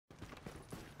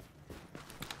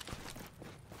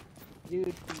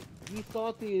Dude, he's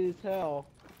salty as hell.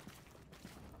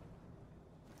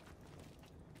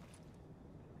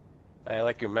 I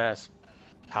like your mask.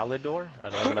 Palidor? I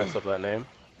don't want to mess up that name.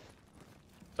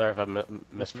 Sorry if I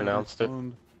mispronounced it.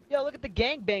 Yo, look at the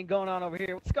gangbang going on over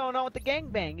here. What's going on with the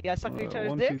gangbang? You guys sucking each other's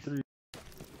 1, dicks? 2, 3.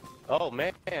 Oh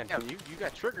man, you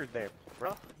got triggered there,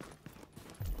 bro.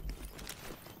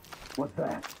 What's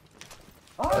that?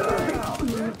 Oh,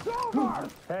 it's over!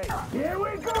 Hey, here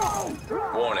we go!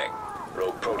 Warning.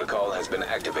 Rogue protocol has been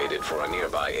activated for a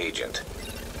nearby agent.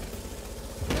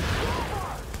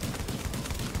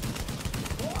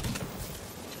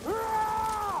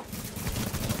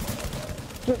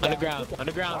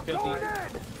 Underground, filthy.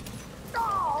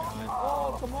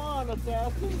 Oh, come on,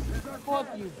 assassin! Fuck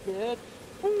you, bitch!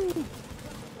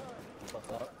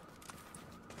 Fuck up.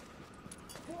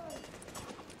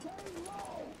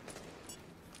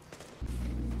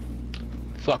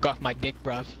 Fuck off my dick,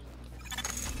 bruv.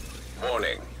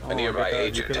 Warning. A nearby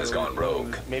agent has gone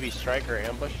rogue. Maybe strike or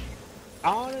ambush?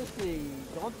 Honestly,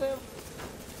 don't they?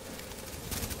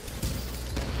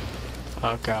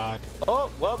 Oh god.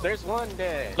 Oh, well, there's one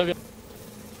dead.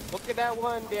 Look at that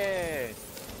one dead.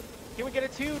 Can we get a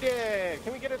 2 dead?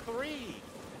 Can we get a 3?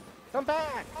 Come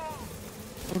back.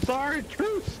 I'm sorry,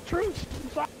 truce. I'm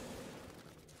sorry.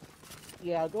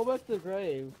 Yeah, go back to the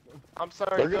grave. I'm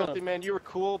sorry, Filthy man, you were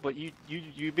cool, but you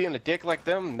being a dick like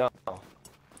them? No.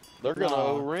 They're gonna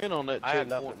overrun on that I have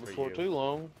checkpoint nothing for before you. too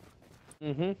long.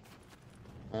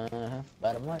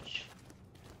 About much.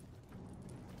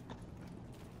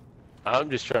 I'm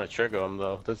just trying to trigger them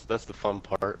though. That's the fun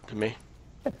part to me.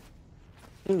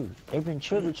 Dude, they've been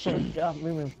triggered since we've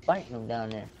been fighting them down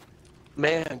there.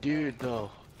 Man, dude, though.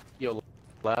 Yo,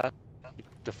 last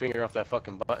the finger off that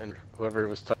fucking button. Whoever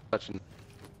was touching.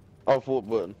 Off what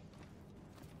button?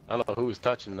 I don't know who was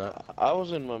touching that. I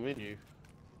was in my menu.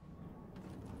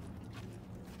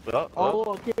 Oh,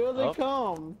 look, here they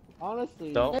come.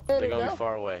 Honestly. No, There they're they gonna go. be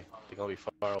far away. They're gonna be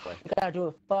far away. You gotta do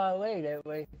it far away that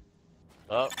way.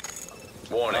 Oh.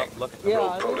 Warning. Look. Yeah,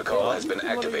 Rogue protocol has been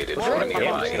activated for a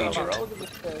nearby agent.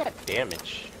 Look at that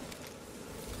damage.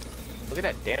 Look at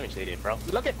that damage they did, bro.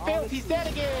 Look at Phil, he's dead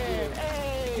again!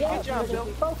 Hey, Yeah, good job, Phil.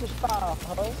 focus fire,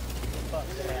 ho.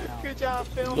 Good job,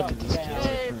 Phil.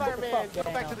 Hey, fireman, go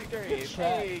back to the grave.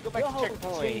 Hey, go back to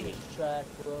checkpoint.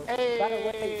 Hey, By the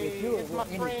way, if you it's were my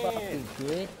any friend. fucking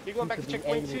good, You're going back to could be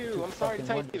checkpoint edited too. I'm sorry to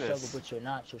tell you fucking this. But you're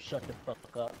not, so shut the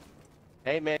fuck up.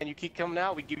 Hey, man, you keep coming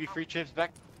out, we give you free trips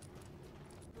back.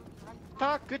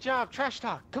 Talk, good job. Trash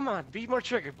talk. Come on, be more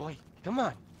triggered, boy. Come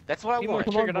on. That's what I want.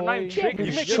 Come on, I'm not even boy. triggered.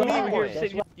 You You make should me be here one.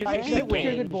 sitting. You I make me am win.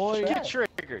 triggered, boy. Get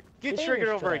triggered. Get triggered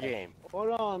over a game. Hold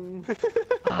on.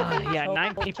 Yeah,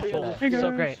 9 people.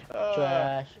 So great.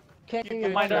 Trash. Can't you even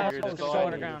good run the triggered, whole that's all show. I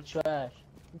Underground. Trash.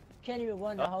 Can't even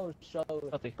run the whole show.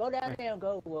 Healthy. Go down there and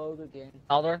go rogue again.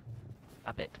 Alder?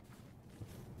 Stop it.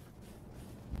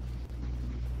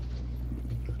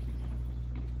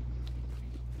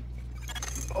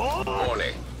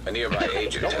 Warning. A nearby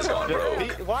agent has gone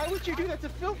rogue. Why would you do that to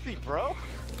Filthy, bro?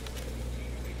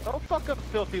 Don't fuck up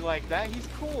Filthy like that. He's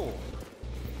cool.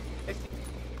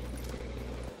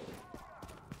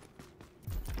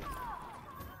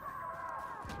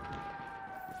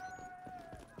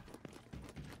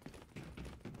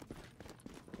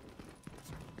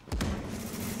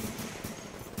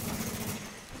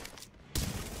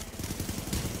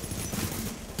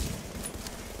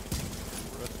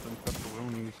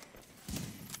 Pepperonis.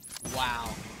 Wow.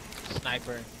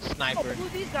 Sniper. Oh,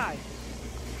 who's these guys?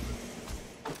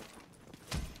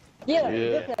 Yeah,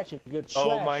 Yeah. look at you. You're trash.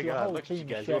 Oh my Your god, whole look at you team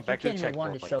guys is going trash. back to You the can't even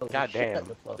run checkpoint. the show. God Shut damn.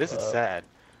 the fuck This is up. sad.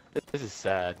 This is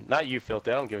sad. Not you,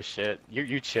 Filthy. I don't give a shit.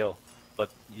 You chill.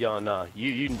 But yo, nah.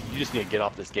 You just need to get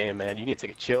off this game, man. You need to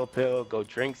take a chill pill, go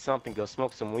drink something, go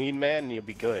smoke some weed, man, and you'll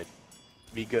be good.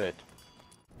 Be good.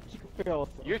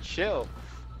 You're chill.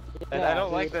 And I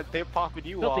don't like that they're popping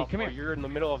you Filthy, off come while here. you're in the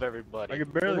middle of everybody. I can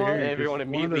barely hear you. 'cause Everyone one of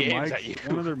immediately their aims mics- at you.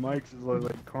 One of their mics is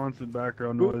like constant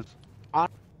background noise. I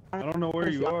don't know where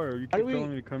you are. You keep telling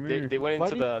me to come here. They went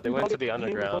into the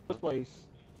underground. Place?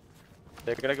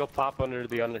 They're gonna go pop under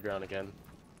the underground again.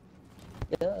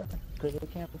 Yeah, because they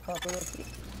can't pop it up.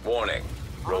 Warning.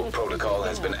 Rogue protocol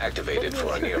has been activated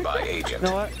for a nearby agent. You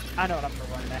know what? I know what I'm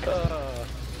gonna run next.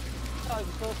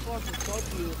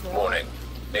 Warning.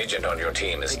 Agent on your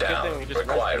team is Good thing down. we just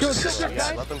Requires rescued them. assistance.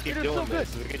 Yeah, let them keep You're so doing good.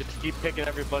 this. We can just keep picking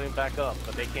everybody back up,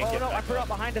 but they can't Oh get no, I back forgot up.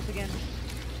 behind us again.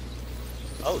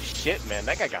 Oh shit, man,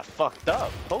 that guy got fucked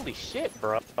up. Holy shit,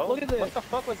 bro. Look at this. What the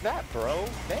fuck was that, bro?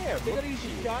 Damn. They look gotta use at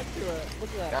the you. shot to it. Look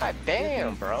at that. God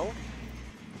damn, bro.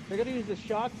 They gotta use the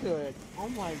shot to it. Oh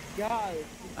my god.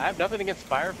 I have nothing against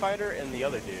Firefighter and the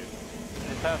other dude. I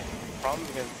just have problems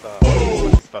against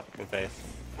what's his fucking face?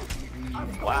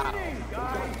 Wow.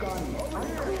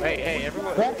 Hey,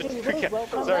 everyone.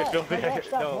 Sorry, Phil.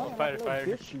 No, fire.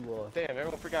 Damn,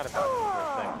 everyone forgot about it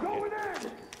for a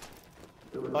second.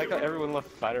 I like how everyone left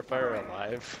fire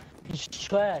alive. He's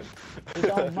trash. He's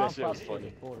on my That shit was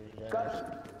property. funny.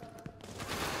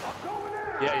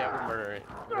 Yeah, we're murdering.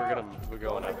 We're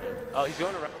going up there. Oh, he's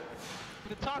going around.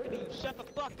 I'm talking to you. Shut the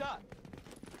fuck up.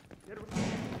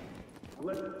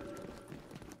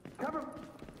 Cover.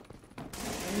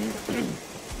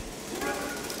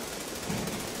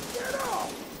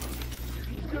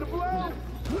 Gonna blow.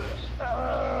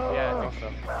 Yeah, I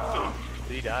think so.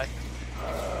 Did he die?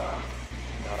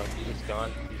 No, he's just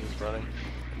gone. He's just running.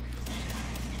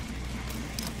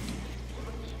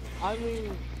 I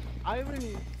mean,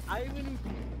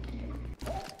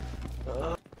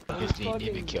 Just didn't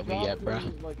even kill me yet, bro.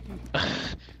 Like,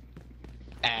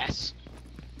 Ass.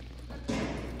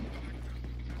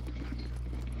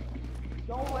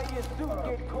 Don't let your suit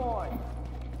get caught.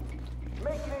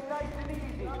 Making it nice and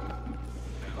easy.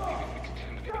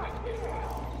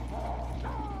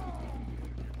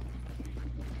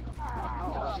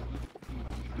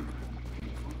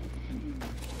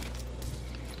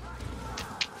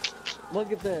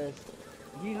 look at this.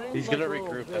 He's gonna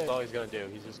regroup. That's all he's gonna do.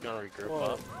 He's just gonna regroup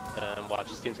up and watch.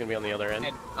 His team's gonna be on the other end.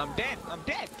 And I'm dead.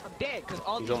 Cause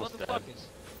all He's these almost dead. motherfuckers.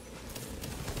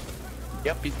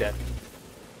 Yep, he's dead.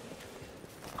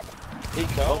 He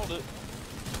called it.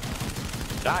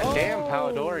 God damn,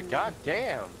 Palador. God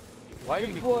damn. What did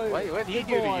he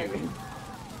do to you?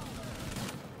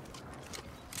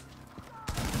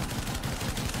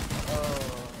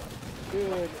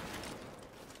 Dude,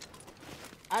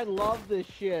 I love this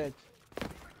shit.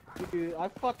 Dude, I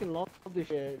fucking love this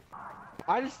shit.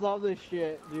 I just love this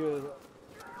shit, dude.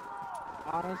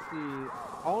 Honestly,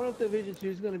 I wonder if Division 2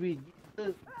 is gonna be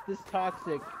this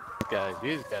toxic.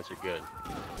 These guys are good.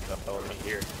 Oh, me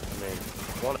here. I mean,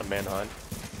 want a manhunt.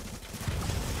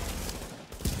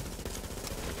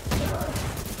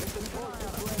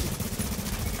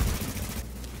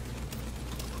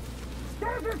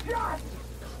 There's your shot.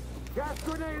 Gas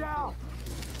grenade out.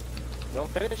 Don't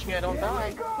finish me, I don't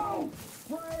die. Go.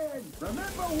 Brian,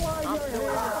 remember why you're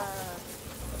here.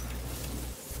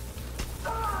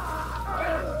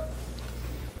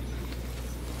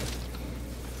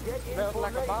 Smells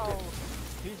like a ball.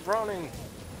 He's running.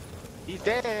 He's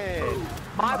dead.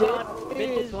 My bad, Hey,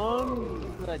 bitches.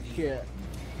 son, that shit.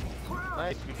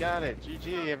 Nice, we got it.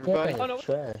 GG, everybody. Oh, no.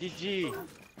 Trash. GG.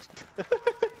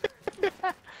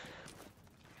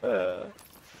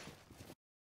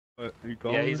 What, you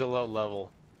calling Yeah, he's me? a low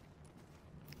level.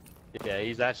 Yeah,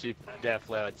 he's actually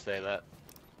definitely, I'd say that.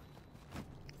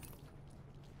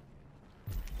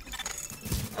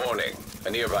 Warning, a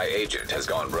nearby agent has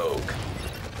gone rogue.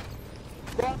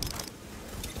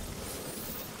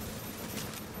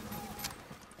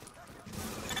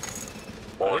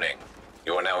 Warning,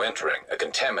 you are now entering a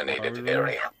contaminated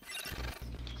area.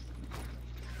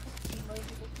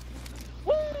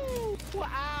 Woo!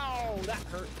 Ow! That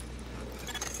hurt.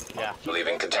 Yeah.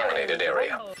 Leaving contaminated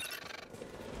area.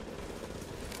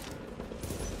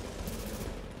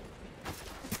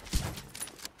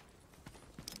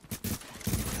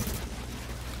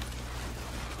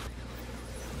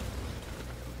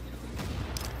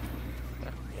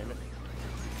 Damn it.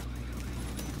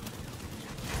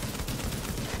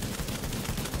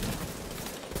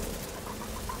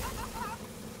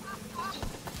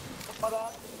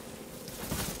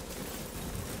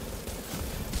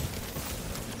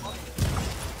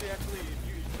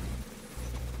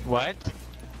 What?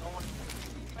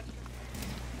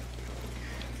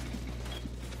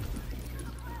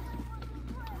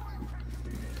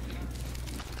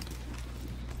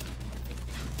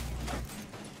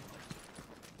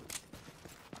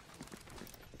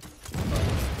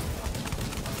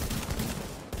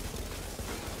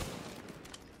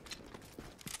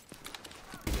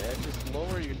 Yeah, just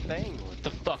lower your thing. Get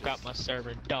the fuck out my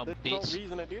server, dumb There's bitch. no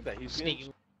reason to do that. He's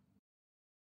Sneaky.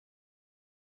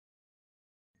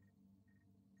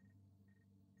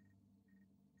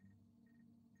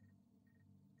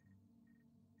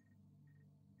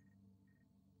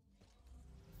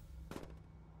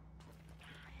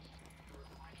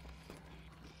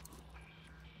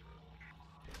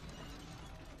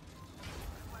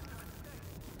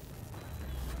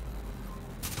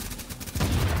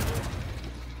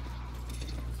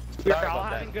 We're Sorry all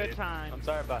about having a that, good dude. time. I'm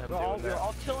sorry about him We're doing that.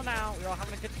 all chilling out. We're all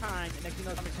having a good time. And next thing you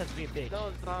know, somebody says to be a bitch.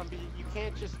 No, zombie, you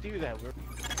can't just do that. We're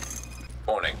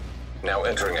Warning, now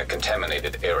entering a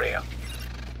contaminated area.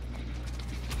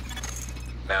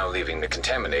 Now leaving the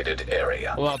contaminated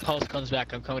area. Well, Pulse comes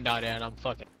back, I'm coming down there and I'm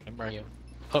fucking murder you.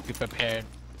 Hope you're prepared.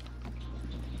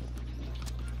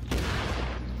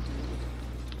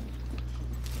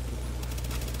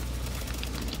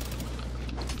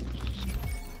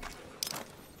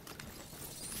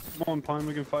 Come on, Pine,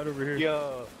 we can fight over here.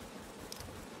 Yo.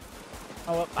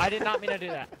 Oh, well, I did not mean to do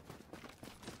that.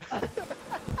 Wait.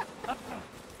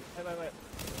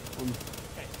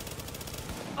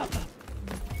 Okay.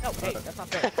 No, hey, that's not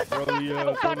fair. Bro,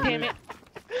 Oh, God damn it!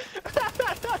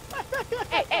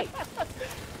 Hey!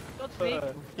 Don't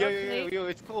sneak. Yo,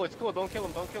 it's cool, don't kill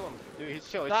him. Dude, he's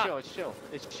chill, it's chill.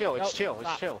 It's chill.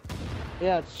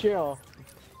 Yeah, it's chill.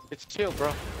 It's chill,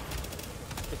 bro.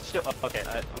 It's chill. Okay,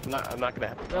 I'm not gonna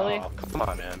have. Really? Oh, come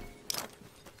on, man.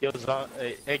 Yo,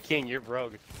 hey, King, you're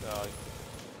rogue.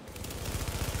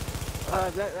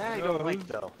 That I don't like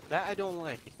though. That I don't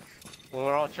like. When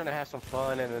we're all trying to have some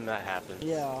fun and then that happens.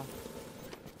 Yeah.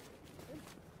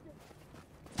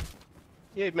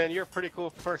 Yeah, man, you're a pretty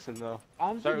cool person though.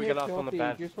 I'm Sorry we got off on the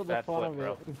filthy just for the bad fun foot, of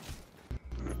bro.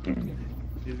 it.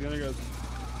 He's gonna go.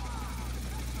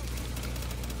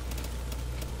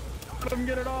 Let him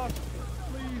get it off,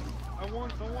 please. I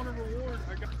want a reward.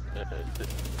 I got.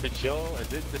 The chill.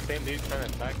 Is it the same dude trying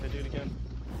to attack the dude again?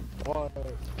 What?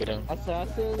 Get him.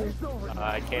 Assassin?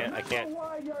 I can't. Damn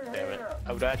it.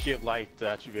 I would actually have liked to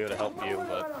actually be able to help you,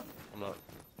 but I'm not.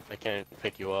 I can't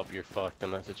pick you up. You're fucked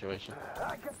in that situation.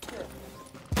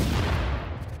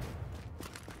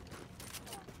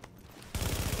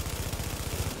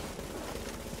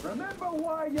 Remember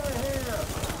why you're here.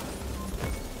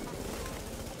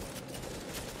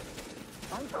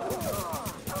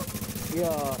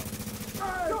 Yeah.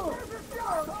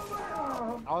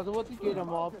 I was about to get him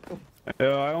up.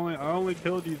 Yeah, I only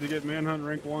killed you to get manhunt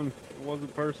rank 1. It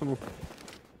wasn't personal.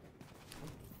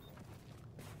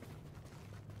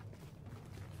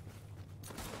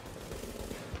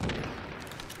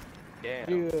 Damn.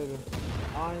 Dude,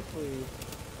 honestly.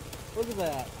 Look at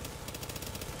that.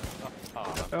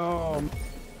 Oh,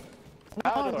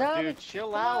 Aldor, dude,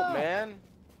 chill out, man.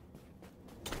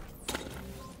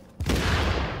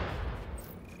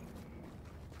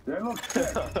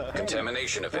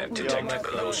 Contamination event detected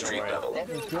below street level. Let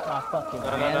me get my fucking No,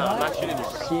 I'm not shooting you.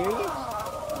 Serious?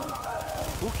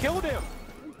 Who killed him?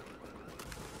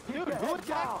 Dude, who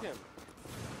attacked him?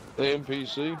 The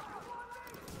NPC.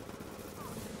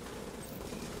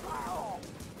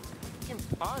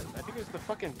 Fucking pot. I think it was the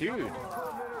fucking dude.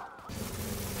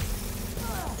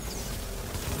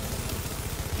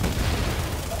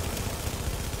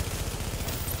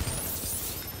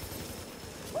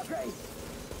 Okay.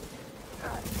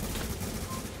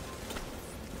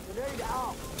 Grenade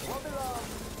out. One below.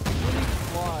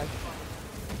 Why?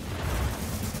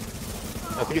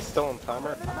 I think it's still on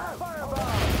timer.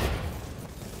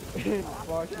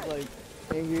 Sparks is like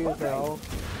angry as hell.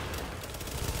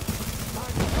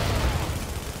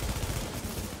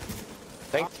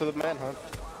 Thanks for the manhunt.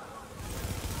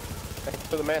 Thanks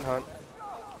for the manhunt.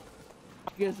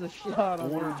 He gets a shot on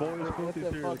Warner him. boys, That's filthy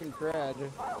that serious. fucking crad.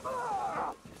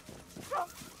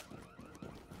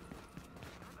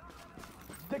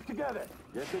 Stick together.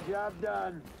 Get the job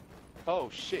done. Oh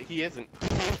shit, he isn't.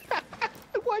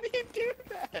 Why did he do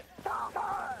that?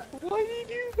 Why did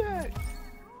he do that?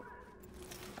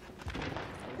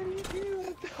 Why did he do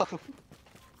that though?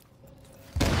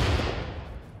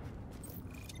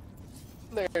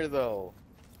 There though.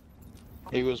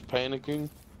 He was panicking.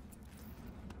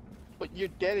 But you're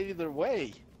dead either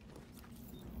way.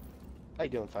 How you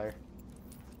doing, Fire?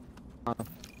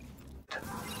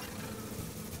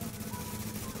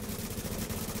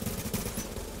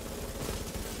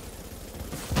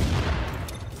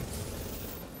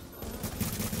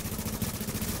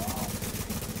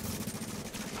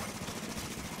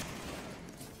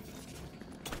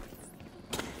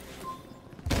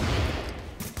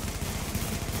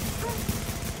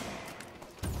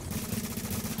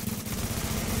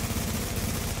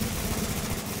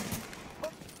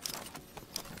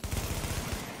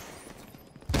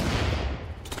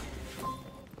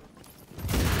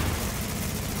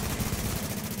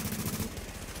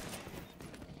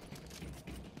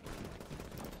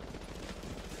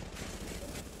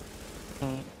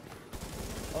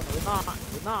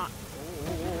 We're not.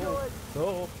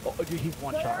 Oh, dude, he's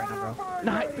one shot right now, bro.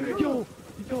 Nah, yo.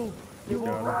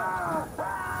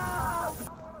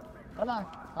 Come on.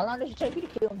 How long does it take you to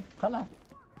kill him? Come on.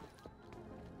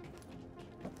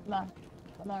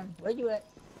 Come on. Where you at?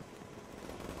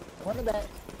 I want the back.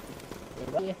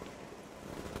 Right here.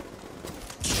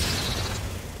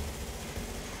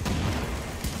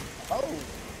 Oh.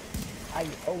 I'm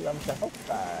so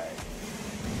tired.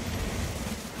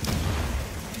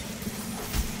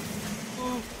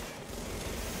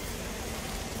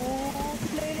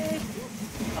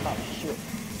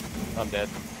 I'm dead.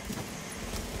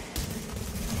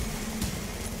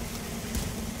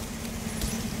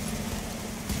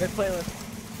 Good playlist.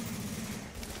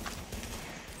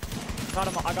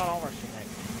 I got all our shit next.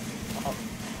 Oh.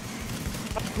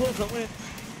 I'm close, I win.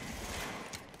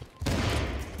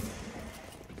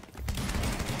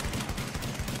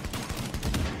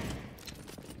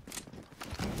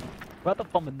 What the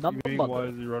fuck? Why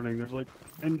is he running? There's like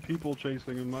 10 people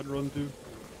chasing him. I'd run too.